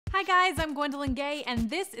Hi guys, I'm Gwendolyn Gay, and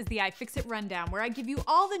this is the iFixit Rundown, where I give you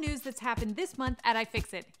all the news that's happened this month at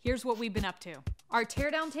iFixit. Here's what we've been up to. Our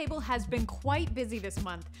teardown table has been quite busy this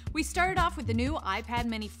month. We started off with the new iPad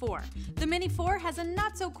Mini 4. The Mini 4 has a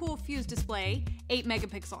not-so-cool Fuse display,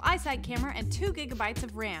 8-megapixel iSight camera, and 2 GB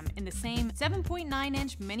of RAM in the same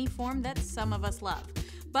 7.9-inch mini form that some of us love.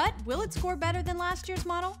 But will it score better than last year's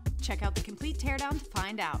model? Check out the complete teardown to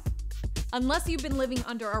find out. Unless you've been living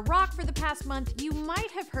under a rock for the past month, you might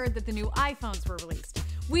have heard that the new iPhones were released.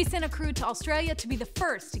 We sent a crew to Australia to be the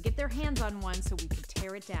first to get their hands on one so we could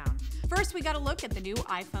tear it down. First, we got a look at the new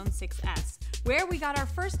iPhone 6s, where we got our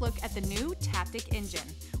first look at the new Taptic engine.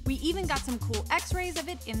 We even got some cool x-rays of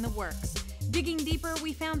it in the works. Digging deeper,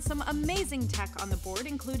 we found some amazing tech on the board,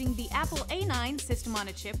 including the Apple A9 system on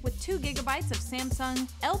a chip with 2 GB of Samsung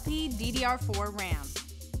LPDDR4 RAM.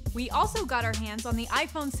 We also got our hands on the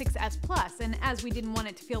iPhone 6s Plus, and as we didn't want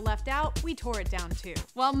it to feel left out, we tore it down too.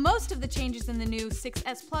 While most of the changes in the new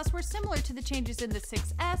 6s Plus were similar to the changes in the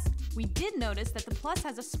 6s, we did notice that the Plus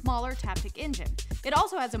has a smaller Taptic engine. It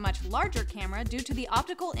also has a much larger camera due to the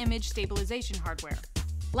optical image stabilization hardware.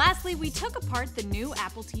 Lastly, we took apart the new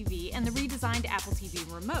Apple TV and the redesigned Apple TV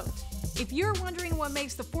remote. If you're wondering what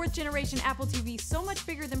makes the 4th generation Apple TV so much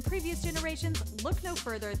bigger than previous generations, look no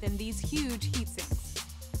further than these huge heatsinks.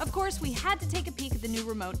 Of course, we had to take a peek at the new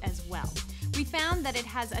remote as well. We found that it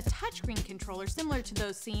has a touchscreen controller similar to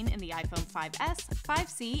those seen in the iPhone 5s,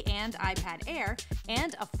 5C, and iPad Air,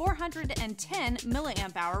 and a 410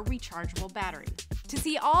 mAh rechargeable battery. To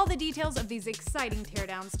see all the details of these exciting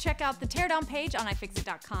teardowns, check out the teardown page on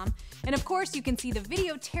iFixit.com, and of course you can see the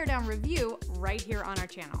video teardown review right here on our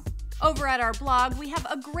channel. Over at our blog, we have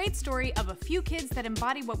a great story of a few kids that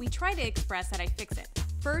embody what we try to express at iFixit.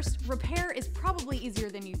 First, repair is probably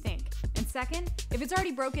easier than you think. And second, if it's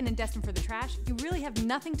already broken and destined for the trash, you really have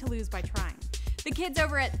nothing to lose by trying. The kids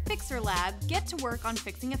over at Fixer Lab get to work on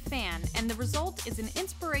fixing a fan, and the result is an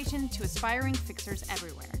inspiration to aspiring fixers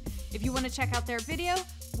everywhere. If you want to check out their video,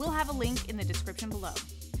 we'll have a link in the description below.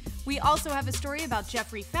 We also have a story about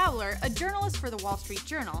Jeffrey Fowler, a journalist for the Wall Street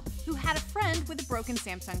Journal, who had a friend with a broken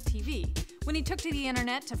Samsung TV. When he took to the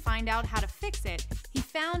internet to find out how to fix it, he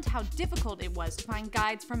found how difficult it was to find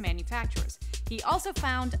guides from manufacturers. He also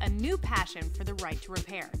found a new passion for the right to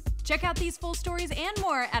repair. Check out these full stories and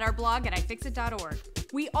more at our blog at iFixit.org.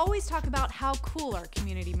 We always talk about how cool our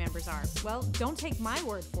community members are. Well, don't take my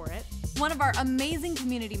word for it. One of our amazing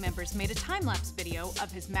community members made a time-lapse video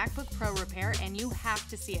of his MacBook Pro repair, and you have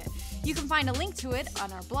to see it. You can find a link to it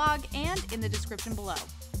on our blog and in the description below.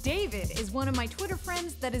 David is one of my Twitter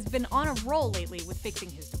friends that has been on a roll lately with fixing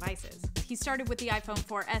his devices. He started with the iPhone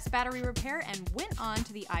 4S battery repair and went on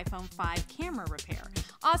to the iPhone 5 camera repair.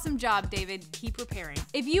 Awesome job, David. Keep repairing.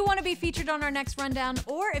 If you want to be featured on our next rundown,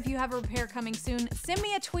 or if you have a repair coming soon, send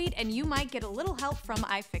me a tweet and you might get a little help from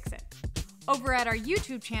iFixit. Over at our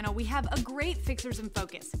YouTube channel, we have a great Fixers in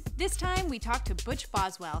Focus. This time, we talked to Butch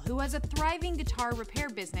Boswell, who has a thriving guitar repair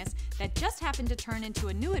business that just happened to turn into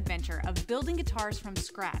a new adventure of building guitars from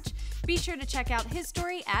scratch. Be sure to check out his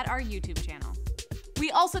story at our YouTube channel. We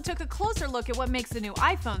also took a closer look at what makes the new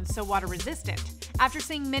iPhone so water-resistant. After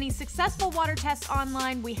seeing many successful water tests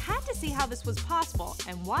online, we had to see how this was possible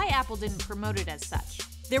and why Apple didn't promote it as such.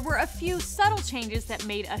 There were a few subtle changes that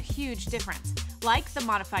made a huge difference, like the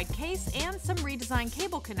modified case and some redesigned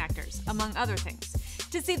cable connectors, among other things.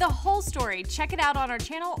 To see the whole story, check it out on our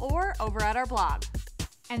channel or over at our blog.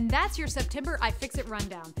 And that's your September iFixit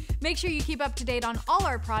Rundown. Make sure you keep up to date on all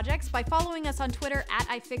our projects by following us on Twitter at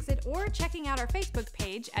iFixit or checking out our Facebook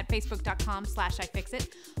page at facebook.com/iFixit.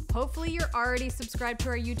 Hopefully you're already subscribed to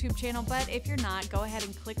our YouTube channel, but if you're not, go ahead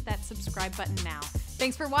and click that subscribe button now.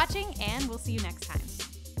 Thanks for watching, and we'll see you next time.